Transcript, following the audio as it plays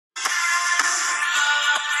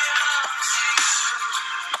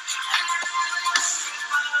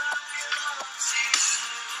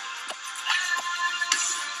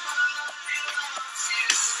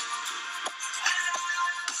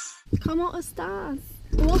¿Cómo estás?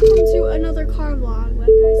 Welcome to another car vlog, like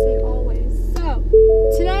I say always. So,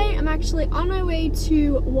 today I'm actually on my way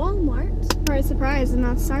to Walmart. Surprise, and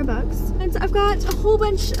not Starbucks. And I've got a whole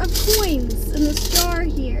bunch of coins in this jar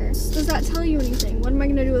here. Does that tell you anything? What am I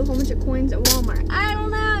gonna do with a whole bunch of coins at Walmart? I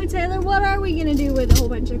don't know, Taylor, what are we gonna do with a whole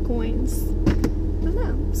bunch of coins? I don't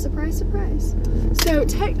know, surprise, surprise. So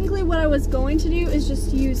technically what I was going to do is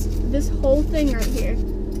just use this whole thing right here.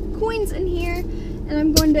 Coins in here, and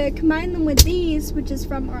I'm going to combine them with these, which is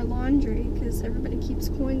from our laundry, because everybody keeps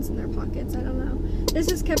coins in their pockets, I don't know. This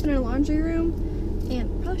is kept in our laundry room,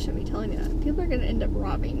 and probably shouldn't be telling you that. People are going to end up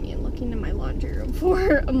robbing me and looking in my laundry room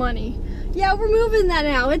for money. Yeah, we're moving that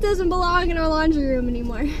now. It doesn't belong in our laundry room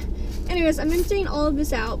anymore. Anyways, I'm emptying all of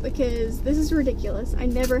this out because this is ridiculous. I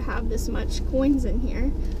never have this much coins in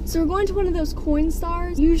here. So we're going to one of those coin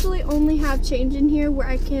stars. Usually only have change in here where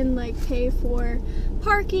I can like pay for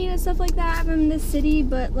parking and stuff like that if I'm in this city,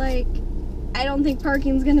 but like I don't think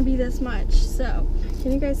parking's gonna be this much. So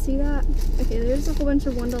can you guys see that? Okay, there's a whole bunch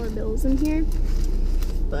of $1 bills in here,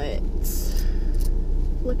 but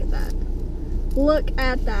look at that. Look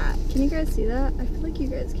at that. Can you guys see that? I feel like you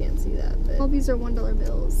guys can't see that, but all these are $1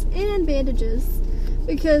 bills and bandages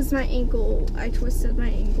because my ankle, I twisted my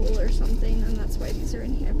ankle or something, and that's why these are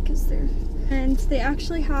in here, because they're, and they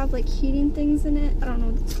actually have like heating things in it. I don't know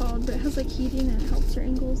what it's called, but it has like heating and it helps your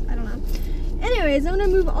ankles. I don't know. Anyways, I'm gonna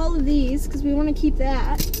move all of these because we want to keep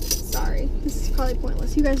that. Sorry, this is probably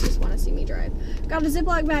pointless. You guys just want to see me drive. Got a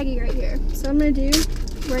Ziploc baggie right here. So I'm gonna do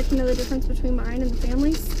where I can know the difference between mine and the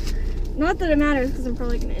family's. Not that it matters because I'm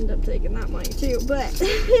probably going to end up taking that money too, but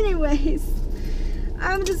anyways,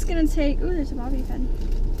 I'm just going to take, ooh, there's a bobby pin.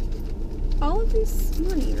 All of this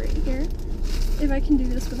money right here, if I can do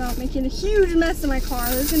this without making a huge mess in my car.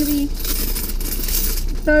 There's going to be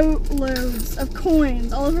boatloads of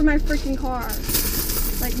coins all over my freaking car.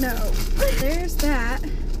 Like, no. There's that.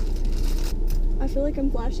 I feel like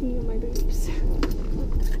I'm flashing you in my boobs.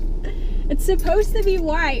 It's supposed to be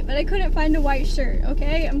white, but I couldn't find a white shirt,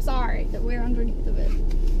 okay? I'm sorry that we're underneath of it.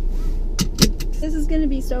 This is gonna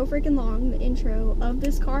be so freaking long. The intro of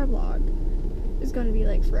this car vlog is gonna be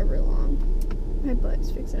like forever long. My butt's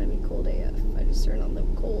fixing to be cold AF. I just turned on the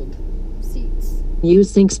cold seats. Use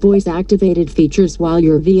Sync's voice activated features while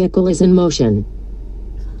your vehicle is in motion.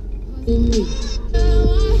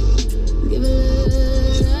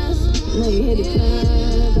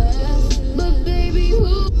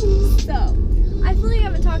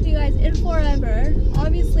 Talk to you guys in forever.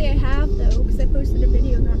 Obviously I have though, because I posted a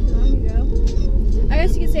video not too long ago. I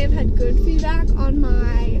guess you could say I've had good feedback on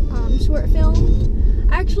my short film.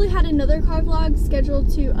 I actually had another car vlog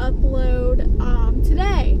scheduled to upload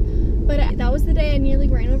today, but that was the day I nearly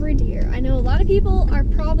ran over a deer. I know a lot of people are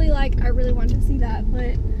probably like, I really want to see that,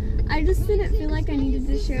 but I just didn't feel like I needed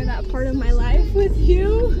to share that part of my life with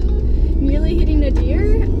you. Nearly hitting a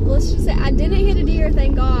deer. Let's just say I didn't hit a deer,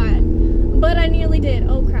 thank God. But I nearly did.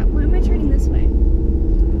 Oh crap, why am I turning this way?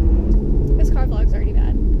 This car vlog's already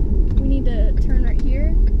bad. We need to turn right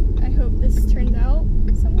here. I hope this turns out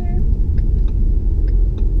somewhere.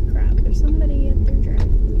 Crap, there's somebody at their drive.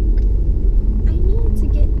 I need to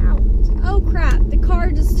get out. Oh crap, the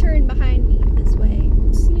car just turned behind me this way.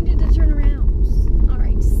 Just needed to turn around.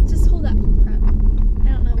 Alright, just hold up. Crap. I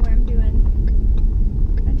don't know where I'm doing.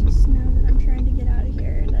 I just know that I'm trying to get out of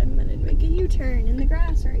here, and I'm gonna make a U-turn in the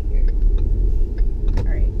grass right here.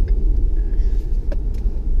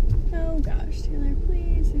 Oh gosh, Taylor,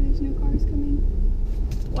 please say there's no cars coming.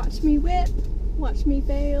 Watch me whip, watch me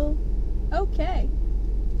fail. Okay.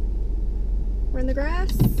 We're in the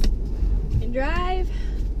grass and drive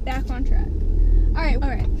back on track.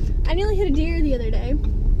 Alright. I nearly hit a deer the other day,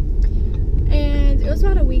 and it was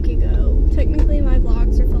about a week ago. Technically my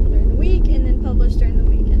vlogs are filmed during the week and then published during the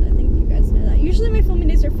weekend. I think you guys know that. Usually my filming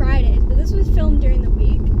days are Fridays, but this was filmed during the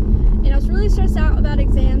week. And I was really stressed out about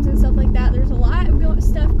exams and stuff like that. There's a lot of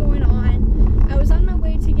stuff going on. I was on my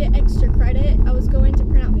way to get extra credit. I was going to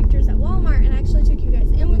print out pictures at Walmart, and I actually took you guys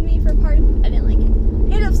in with me for a party. I didn't like it.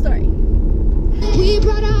 End of story. We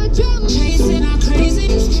brought our drum, chasing our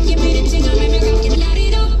crazies. Give me the thing, I make me rock it, light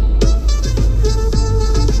it up.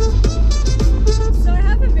 So I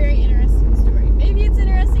have a very interesting story. Maybe it's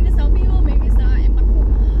interesting to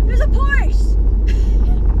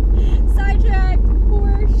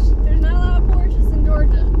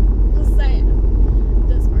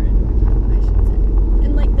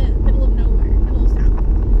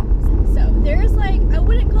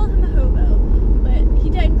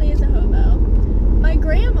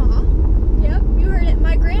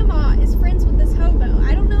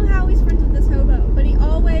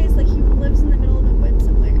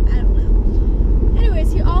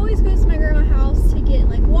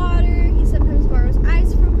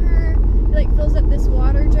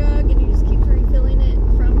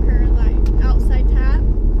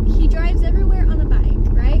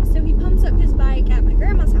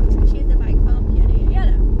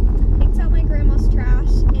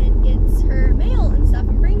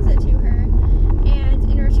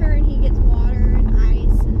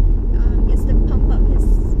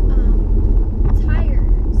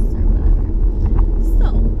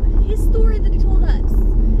that he told us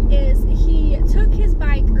is he took his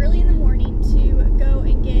bike early in the morning to go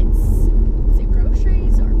and get, is it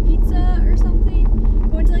groceries or pizza or something?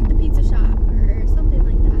 He went to like the pizza shop or something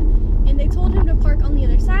like that. And they told him to park on the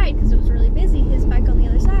other side because it was really busy, his bike on the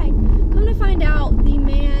other side. Come to find out, the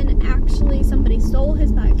man actually, somebody stole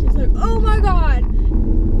his bike. He's like, oh my God.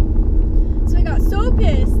 So he got so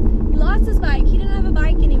pissed. He lost his bike. He didn't have a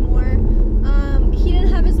bike anymore. He didn't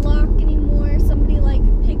have his lock anymore. Somebody like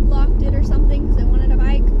pig locked it or something because they wanted a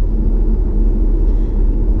bike.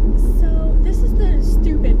 So this is the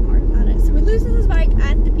stupid part about it. So he loses his bike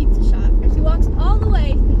at the pizza shop. As he walks all the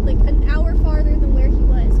way, like an hour farther than where he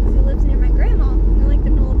was, because he lives near my grandma in like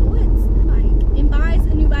the middle of the woods, bike, and buys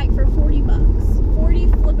a new bike for 40 bucks. 40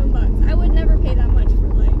 flippin' bucks. I would never pay that much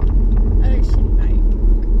for like a shitty bike.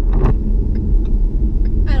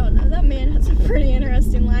 I don't know. That man has a pretty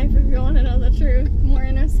interesting life, if you want to know the truth. More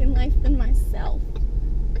interesting life than myself.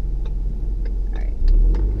 Alright.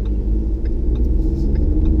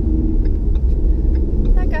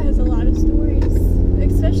 That guy has a lot of stories.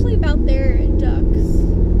 Especially about their ducks.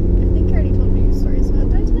 I think I already told me stories about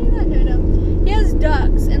that. Did I tell you that? No. He has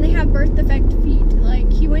ducks, and they have birth defect feet. Like,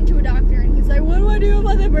 he went to a doctor, and he's like, what do I do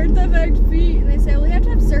about the birth defect feet? And they say, well, you have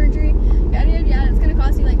to have surgery. Yada, yada, yada. It's going to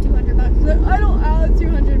cost you like 200 bucks. He's like, I don't have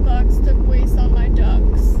 200 bucks to waste on my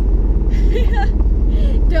ducks.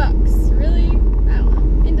 Ducks. Really? I don't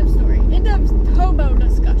know. End of story. End of hobo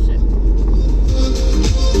discussion.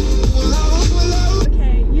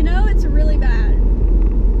 Okay, you know it's really bad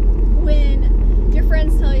when your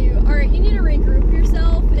friends tell you, alright, you need to regroup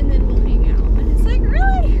yourself and then we'll hang out. And it's like,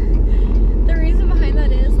 really? The reason behind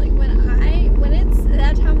that is, like, when it's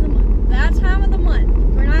that time of the month,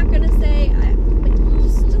 we're not gonna say,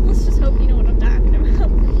 let's just hope you know what I'm talking about.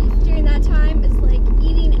 During that time is like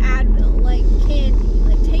eating Advil, like candy,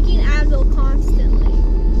 like taking Advil constantly.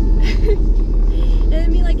 And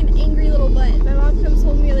it'd be like an angry little butt. My mom comes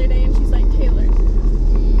home the other day and she's like, Taylor,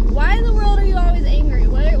 why in the world are you always angry?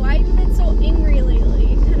 Why have you been so angry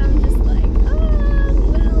lately? And I'm just like,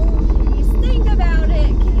 well, please think about it.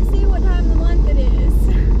 Can you see what time of the month it is?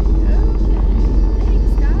 Okay.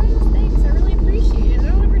 Thanks, guys. Thanks. I really appreciate it. I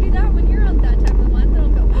don't ever do that when you're on that time of the month. I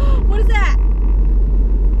don't go, oh, what is that?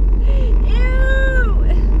 Ew!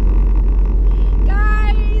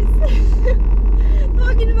 Guys!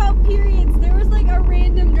 Talking about periods, there was like a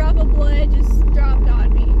random drop of blood just dropped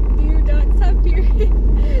on me. Do your ducks have periods?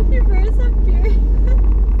 Your birds have periods?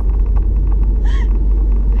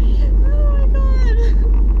 Oh my God.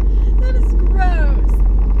 That is gross.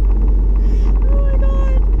 Oh my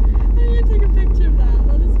God. I need to take a picture of that.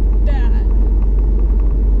 That is bad.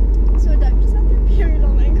 So a duck just had their period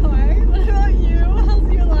on my car. What about you? How's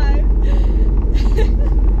your life?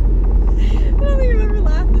 I don't think I've ever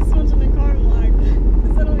laughed this much in a car vlog,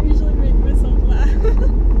 because I don't usually make myself laugh.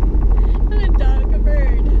 Not a duck, a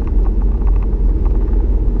bird.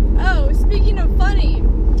 Oh, speaking of funny,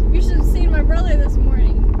 you should have seen my brother this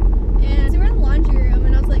morning. And we were in the laundry room,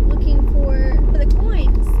 and I was like looking for the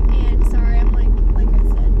coins. And sorry, I'm like I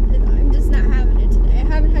said, I'm just not having it today. I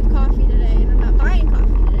haven't had coffee today, and I'm not buying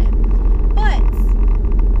coffee today. But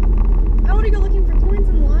I want to go looking for coins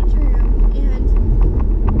in the laundry room,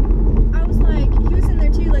 and I was like, he was in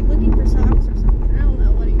there too, like looking for socks or something. I don't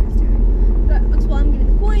know what he was doing. But that's why I'm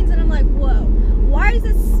getting the coins, and I'm like, whoa, why does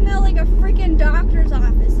it smell like a freaking doctor's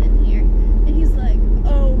office in here? And he's like,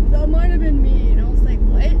 oh, that might have been me. And I was like,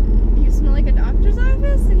 what? You smell like a doctor's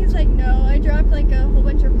office? And he's like, no, I dropped like a whole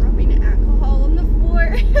bunch of rubbing alcohol on the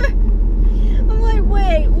floor. I'm like,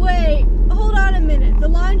 wait, hold on a minute. The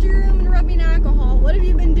laundry room and rubbing alcohol, what have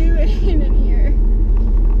you been doing in here?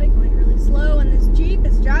 Like going really slow, and this Jeep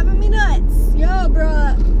is driving me nuts. Yo,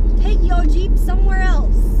 bruh, take your Jeep somewhere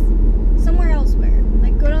else. Somewhere elsewhere.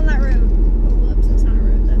 Like, go down that road. Oh, whoops, that's not a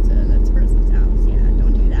road. That's a person's house. Yeah,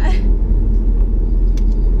 don't do that.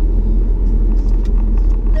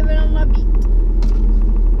 Living on my beat.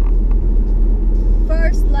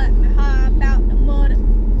 First, let me hop out the mud.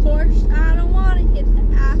 Porsche, I don't want to hit the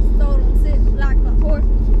asphalt. Don't sit like a horse.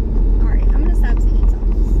 Alright, I'm gonna stop singing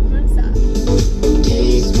songs. I'm gonna stop.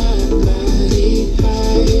 Takes my body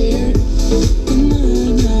higher.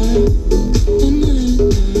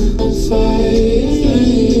 On fire.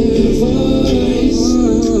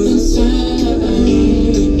 Voice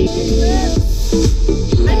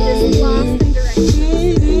I'm just lost in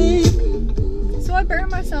directions. So I burnt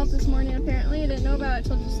myself this morning, apparently. I didn't know about it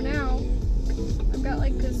till just now. I've got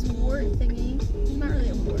like this wart thingy. It's not really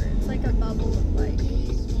a wart. It's like a bubble of like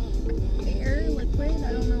air, liquid.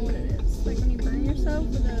 I don't know what it is. Like when you burn yourself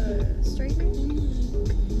with a straightener.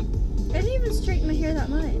 I didn't even straighten my hair that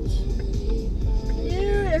much.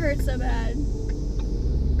 Ew, it hurts. hurts so bad.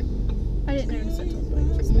 I didn't notice it until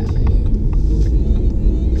like just now.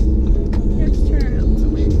 Let's turn around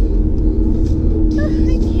somewhere. I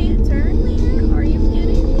can't turn there. Are you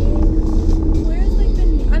kidding me? Where's like the...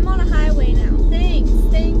 I'm on a highway now. Thanks,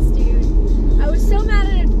 dude. I was so mad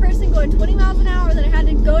at a person going 20 miles an hour that I had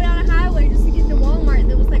to go down a highway just to get to Walmart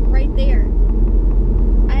that was like right there.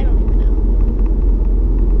 I don't even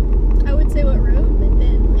know. I would say what road, but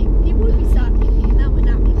then like people would be stopping me and that would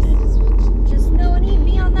not be good. Just no one need to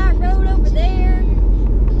be on that road over there.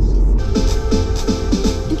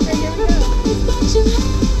 Okay, here we go.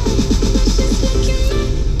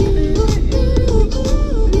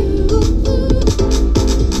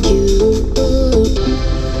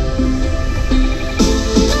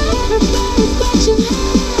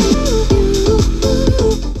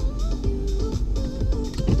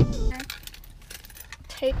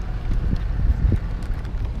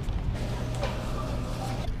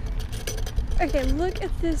 Okay, look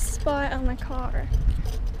at this spot on my car.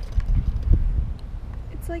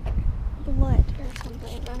 It's like blood or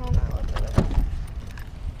something. I don't know. Look at it.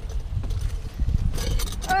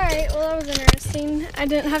 Alright, well that was interesting. I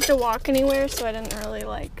didn't have to walk anywhere, so I didn't really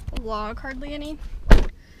like vlog hardly any.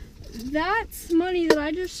 That's money that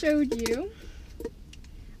I just showed you.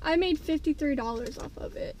 I made $53 off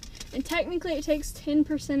of it. And technically it takes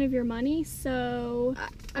 10% of your money, so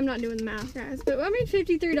I'm not doing the math, guys, but I made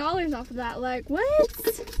 $53 off of that. Like, what?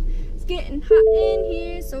 It's getting hot in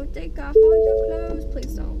here, so take off all your clothes.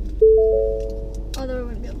 Please don't. Although I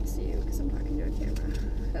wouldn't be able to see you because I'm talking to a camera.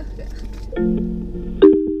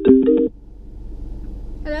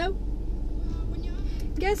 Hello?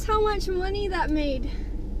 Guess how much money that made?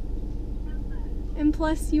 And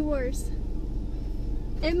plus yours.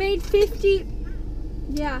 It made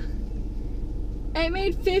yeah. It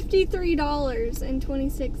made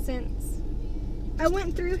 $53.26. I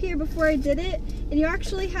went through here before I did it, and you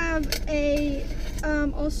actually have a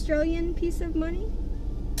Australian piece of money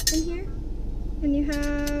in here. And you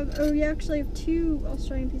have, oh, you actually have 2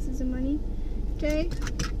 Australian pieces of money. Okay.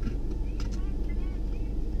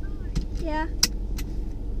 Yeah.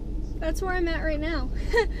 That's where I'm at right now.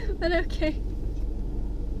 But okay.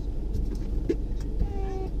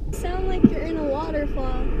 Sound like you're in a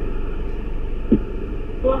waterfall.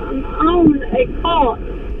 Well, I'm on a call.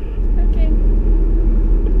 Okay.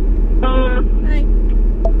 Hi.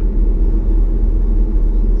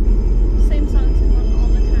 Same songs I want all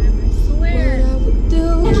the time, I swear. What I would do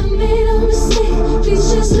if I made a mistake. Please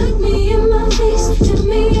just look me in my face. Tell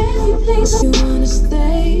me everything you wanna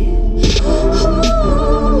stay.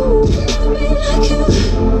 Ooh, me like you.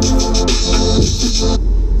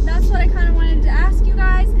 That's what I kind of wanted to ask you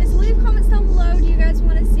guys. Is leave comments down below. Do you guys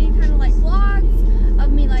want to see kind of like vlogs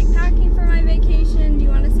of me like packing for my vacation? Do you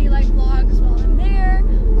want to see like vlogs while I'm there,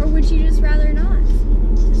 or would you just rather not?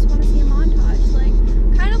 Just want to see a montage, like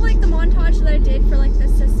kind of like the montage that I did for like the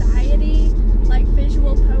society like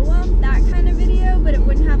visual poem, that kind of video, but it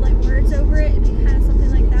wouldn't have like words over it. It'd be kind of something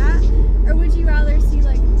like that. Or would you rather see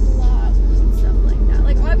like vlogs and stuff like that?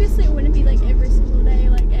 Like obviously it wouldn't be like every single day,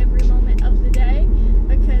 like every moment of the day,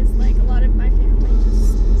 because like a lot of my family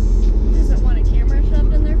just doesn't want a camera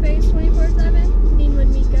shoved in their face 24/7.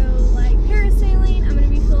 When we go like parasailing, I'm going to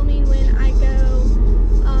be filming when I go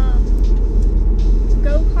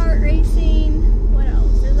go-kart racing. What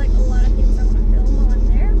else? There's like a lot of things I want to film while I'm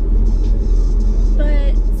there.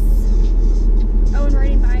 But oh, and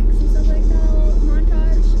riding bikes and stuff like that, a little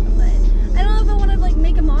montage. But I don't know if I want to like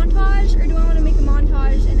make a montage, or do I want to make a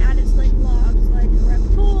montage and add it to like vlogs, like we're at the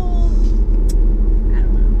pool. I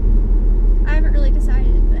don't know. I haven't really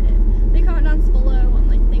decided, but leave comment down below on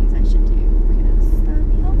like things I should do.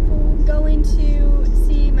 Going to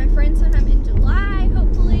see my friends sometime in July,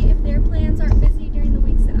 hopefully, if their plans aren't busy during the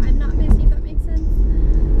weeks that I'm not busy, if that makes sense.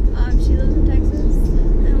 She lives in Texas.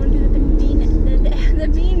 I want to do the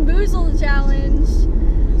Bean Boozled challenge.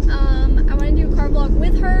 I want to do a car vlog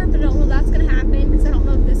with her, but I don't know if that's going to happen because I don't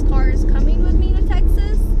know if this car is coming with me to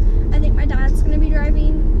Texas. I think my dad's going to be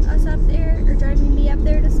driving us up there, or driving me up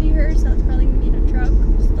there to see her, so it's probably going to be in a truck.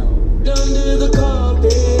 So. Under the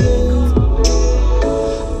carpet,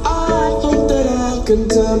 I hope that I can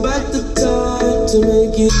turn back the time to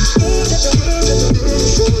make it.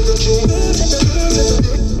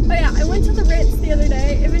 Oh yeah, I went to the Ritz the other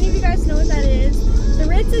day. If any of you guys know what that is, the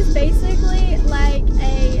Ritz is basically like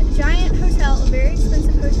a giant hotel, a very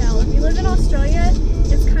expensive hotel. If you live in Australia,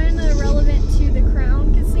 it's kind of relevant to the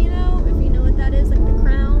Crown Casino, if you know what that is, like the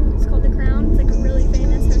Crown. It's called the Crown. It's like a really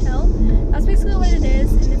famous hotel. That's basically what it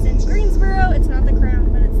is, and it's in Greensboro. It's not the Crown,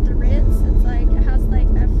 but it's the Ritz. It's like, it has like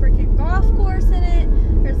a freaking golf course in it.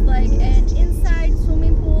 There's like an inside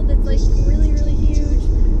swimming pool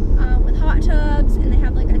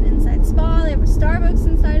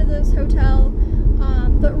hotel.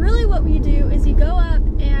 But really what you do is you go up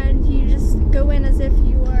and you just go in as if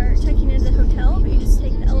you are checking into the hotel, but you just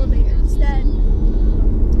take the elevator instead.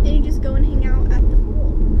 And you just go and hang out at the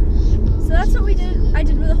pool. So that's what we did. I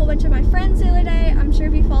did with a whole bunch of my friends the other day. I'm sure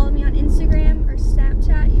if you follow me on Instagram or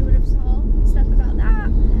Snapchat, you would have saw stuff about that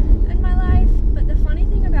in my life. But the funny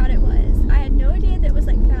thing about it was, I had no idea that it was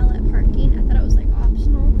like valet parking. I thought it was like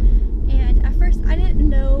optional. And at first I didn't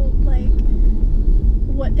know like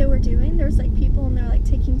what they were doing. There was like people and they're like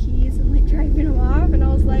taking keys and like driving them off, and I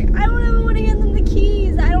was like, I don't ever want to hand them the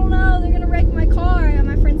keys. I don't know, they're gonna wreck my car. And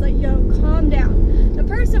my friend's like, yo, calm down. The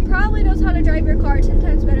person probably knows how to drive your car 10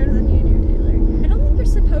 times better than you do, Taylor. I don't think you're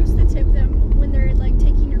supposed to tip them when they're like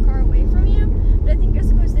taking your car away from you, but I think you're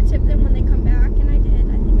supposed to tip them when they come back, and I did.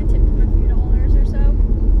 I think I tipped him a few dollars or so.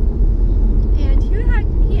 And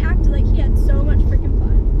he acted like he had so much freaking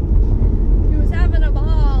fun. He was having a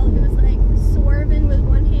ball. He was like swerving with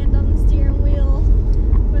one hand on the steering wheel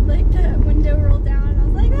with like the window rolled down, and I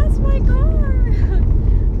was like, that's my car.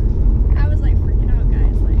 I was like freaking out,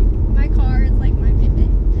 guys. Like, my car is like my baby.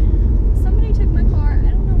 Somebody took my car. I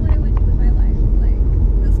don't know what I would do with my life. Like,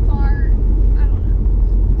 this car, I don't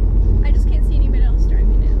know. I just can't see anybody else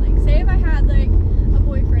driving it. Like, say if I had like a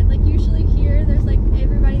boyfriend, like usually here there's like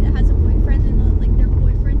everybody that has a boyfriend and like their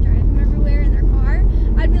boyfriend drives them everywhere in their car.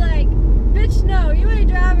 I'd be like, bitch, no, you ain't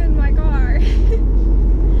driving my car. I'd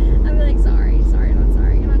be like, sorry, not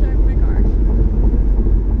sorry, you're not driving my car.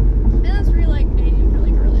 Unless we're like dating for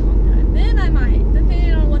like a really long time, then I might,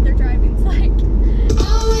 depending on what they're driving's like.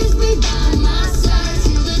 Always be by my side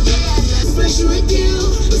till the day I die. Especially with you.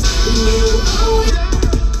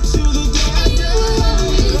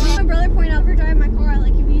 My brother pointed out for driving my car,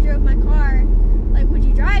 like if you drove my car, like would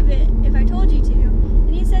you drive it if I told you to?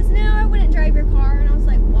 And he says, no, I wouldn't drive your car. And I was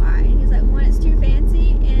like, why? And he's like, one, it's too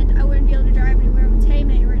fancy, and I wouldn't be able to drive anywhere with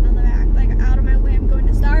Tay-May written on the back. Like, out of my way, I'm going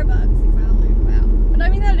to Starbucks. Wow. But I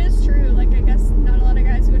mean, that is true. Like, I guess not a lot of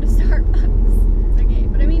guys go to Starbucks. It's okay.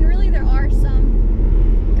 But I mean, really, there are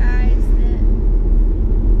some guys that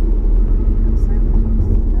have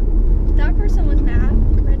Starbucks. That person was mad.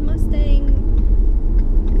 Red Mustang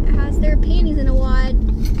has their panties in a wad.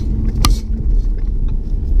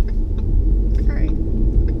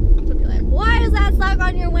 Why is that stuck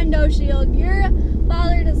on your window shield? Your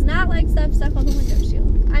father does not like stuff stuck on the window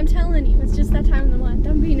shield. I'm telling you, it's just that time of the month.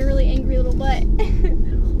 I'm being a really angry little butt.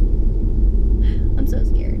 I'm so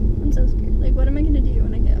scared. Like, what am I gonna do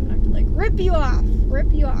when I get? I'm gonna have to like rip you off.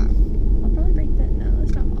 I'll probably break that. No,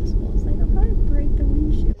 that's not possible. It's like I'll probably break the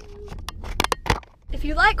windshield. If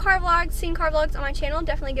you like car vlogs, seeing car vlogs on my channel,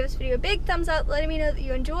 definitely give this video a big thumbs up, letting me know that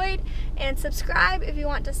you enjoyed, and subscribe if you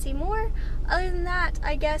want to see more. Other than that,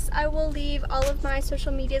 I guess I will leave all of my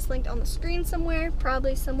social medias linked on the screen somewhere,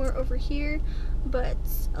 probably somewhere over here. But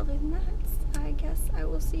other than that, I guess I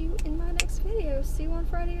will see you in my next video. See you on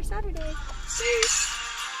Friday or Saturday. Peace.